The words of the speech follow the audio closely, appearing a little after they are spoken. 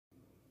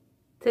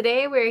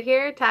Today we're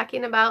here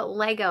talking about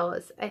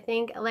Legos. I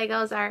think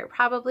Legos are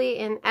probably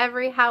in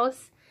every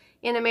house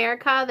in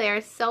America. They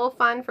are so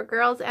fun for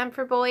girls and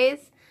for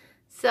boys.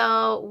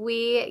 So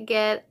we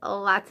get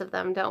lots of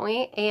them, don't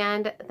we?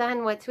 And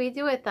then what do we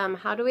do with them?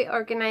 How do we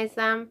organize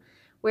them?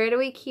 Where do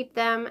we keep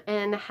them?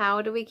 And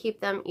how do we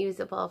keep them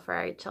usable for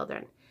our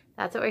children?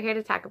 That's what we're here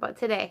to talk about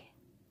today.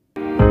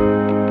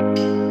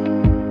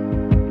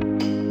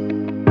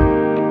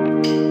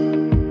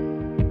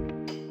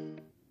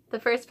 The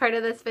first part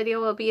of this video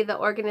will be the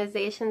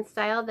organization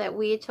style that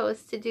we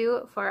chose to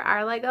do for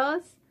our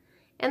Legos.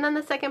 And then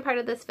the second part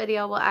of this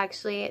video will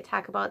actually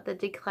talk about the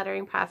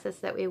decluttering process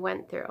that we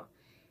went through.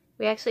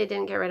 We actually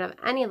didn't get rid of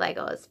any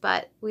Legos,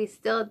 but we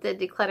still did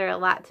declutter a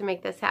lot to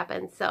make this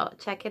happen, so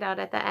check it out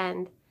at the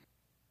end.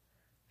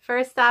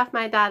 First off,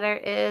 my daughter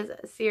is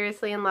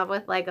seriously in love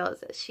with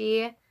Legos.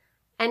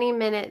 Any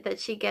minute that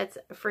she gets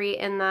free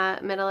in the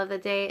middle of the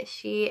day,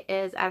 she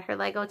is at her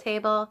Lego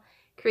table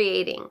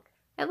creating.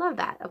 I love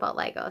that about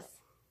Legos.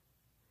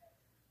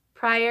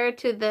 Prior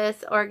to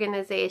this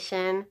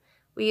organization,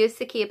 we used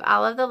to keep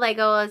all of the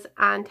Legos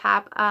on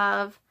top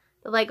of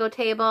the Lego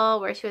table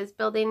where she was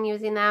building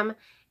using them,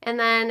 and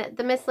then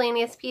the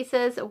miscellaneous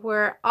pieces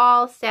were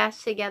all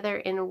stashed together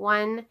in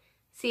one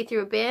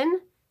see-through bin.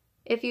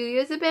 If you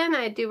use a bin,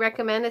 I do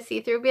recommend a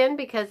see-through bin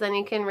because then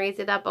you can raise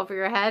it up over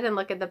your head and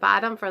look at the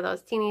bottom for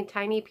those teeny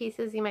tiny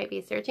pieces you might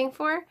be searching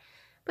for.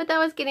 But that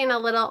was getting a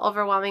little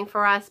overwhelming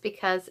for us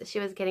because she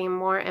was getting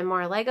more and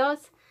more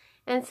Legos,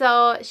 and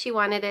so she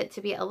wanted it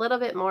to be a little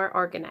bit more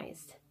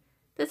organized.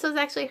 This was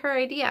actually her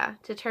idea,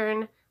 to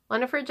turn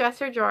one of her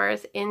dresser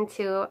drawers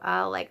into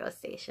a Lego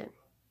station.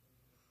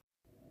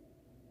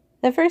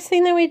 The first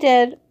thing that we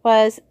did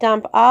was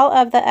dump all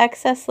of the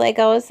excess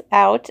Legos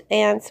out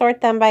and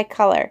sort them by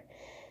color.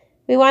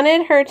 We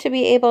wanted her to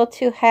be able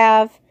to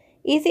have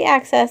easy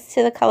access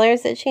to the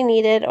colors that she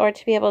needed, or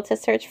to be able to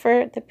search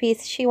for the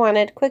piece she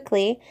wanted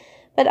quickly,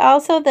 but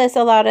also this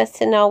allowed us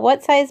to know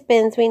what size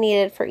bins we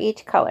needed for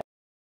each color.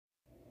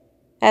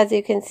 As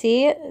you can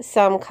see,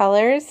 some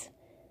colors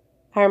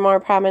are more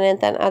prominent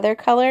than other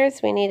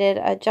colors. We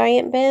needed a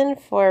giant bin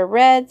for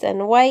reds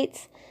and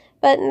whites,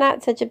 but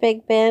not such a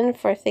big bin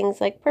for things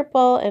like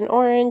purple and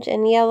orange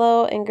and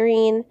yellow and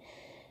green.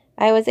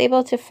 I was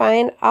able to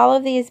find all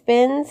of these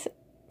bins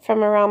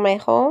from around my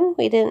home.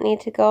 We didn't need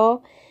to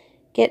go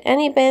get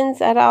any bins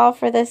at all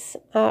for this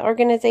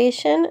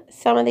organization.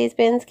 Some of these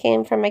bins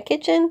came from my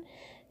kitchen.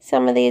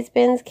 Some of these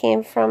bins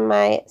came from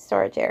my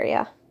storage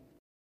area.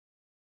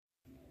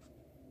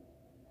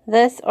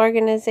 This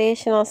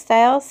organizational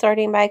style,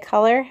 sorting by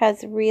color,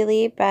 has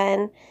really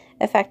been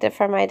effective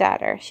for my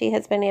daughter. She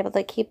has been able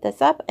to keep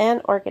this up and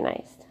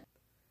organized.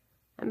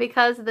 And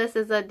because this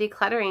is a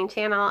decluttering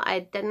channel,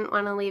 I didn't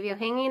want to leave you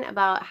hanging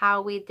about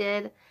how we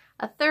did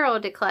a thorough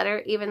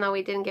declutter, even though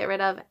we didn't get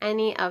rid of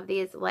any of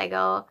these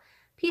Lego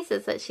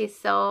pieces that she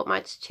so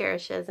much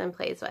cherishes and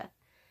plays with.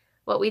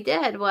 What we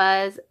did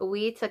was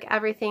we took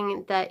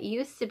everything that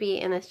used to be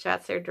in this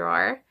dresser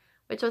drawer,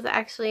 which was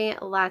actually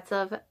lots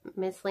of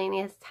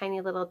miscellaneous tiny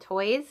little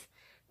toys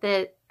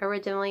that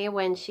originally,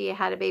 when she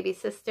had a baby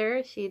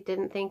sister, she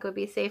didn't think would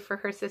be safe for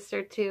her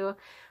sister to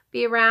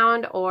be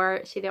around, or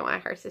she didn't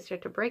want her sister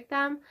to break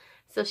them,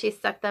 so she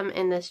stuck them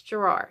in this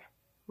drawer.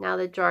 Now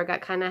the drawer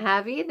got kind of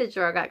heavy, the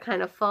drawer got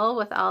kind of full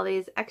with all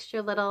these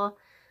extra little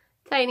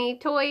tiny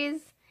toys,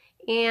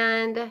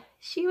 and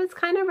she was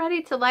kind of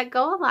ready to let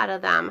go a lot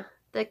of them.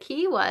 The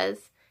key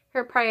was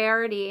her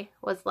priority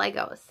was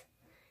Legos.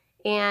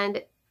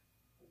 And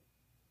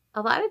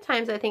a lot of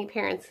times I think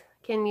parents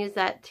can use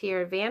that to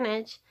your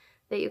advantage,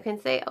 that you can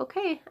say,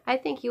 okay, I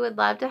think you would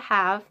love to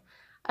have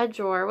a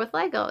drawer with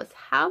Legos.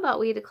 How about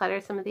we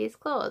declutter some of these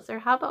clothes? Or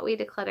how about we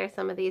declutter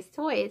some of these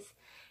toys?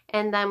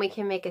 And then we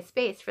can make a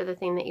space for the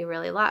thing that you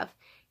really love.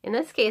 In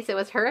this case, it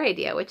was her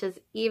idea, which is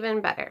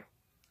even better.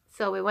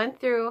 So we went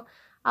through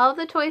all of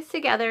the toys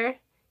together.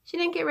 She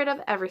didn't get rid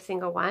of every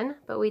single one,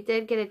 but we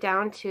did get it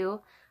down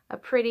to a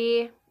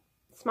pretty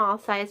small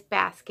size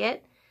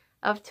basket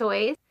of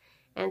toys.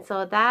 And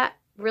so that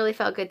really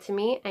felt good to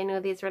me. I knew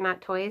these were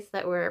not toys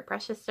that were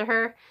precious to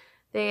her.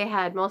 They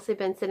had mostly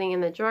been sitting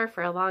in the drawer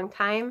for a long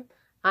time,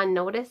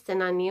 unnoticed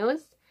and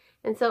unused.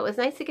 And so it was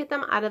nice to get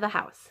them out of the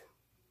house.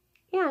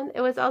 And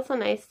it was also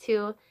nice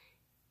to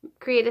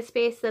create a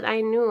space that I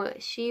knew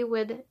she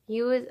would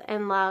use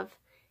and love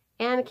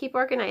and keep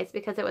organized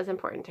because it was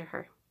important to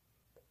her.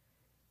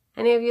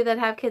 Any of you that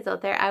have kids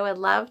out there, I would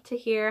love to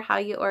hear how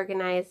you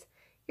organize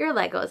your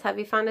Legos. Have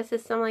you found a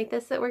system like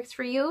this that works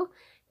for you?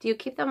 Do you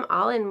keep them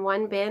all in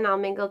one bin, all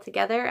mingled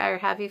together, or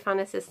have you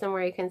found a system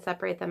where you can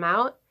separate them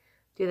out?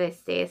 Do they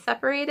stay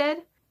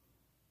separated?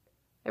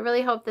 I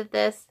really hope that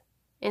this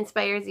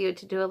inspires you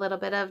to do a little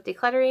bit of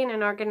decluttering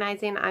and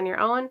organizing on your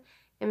own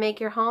and make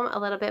your home a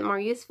little bit more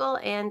useful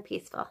and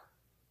peaceful.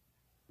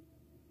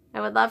 I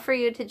would love for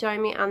you to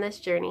join me on this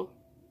journey.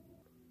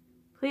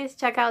 Please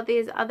check out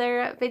these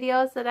other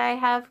videos that I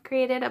have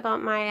created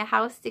about my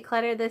house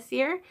declutter this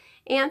year,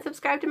 and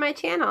subscribe to my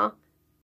channel.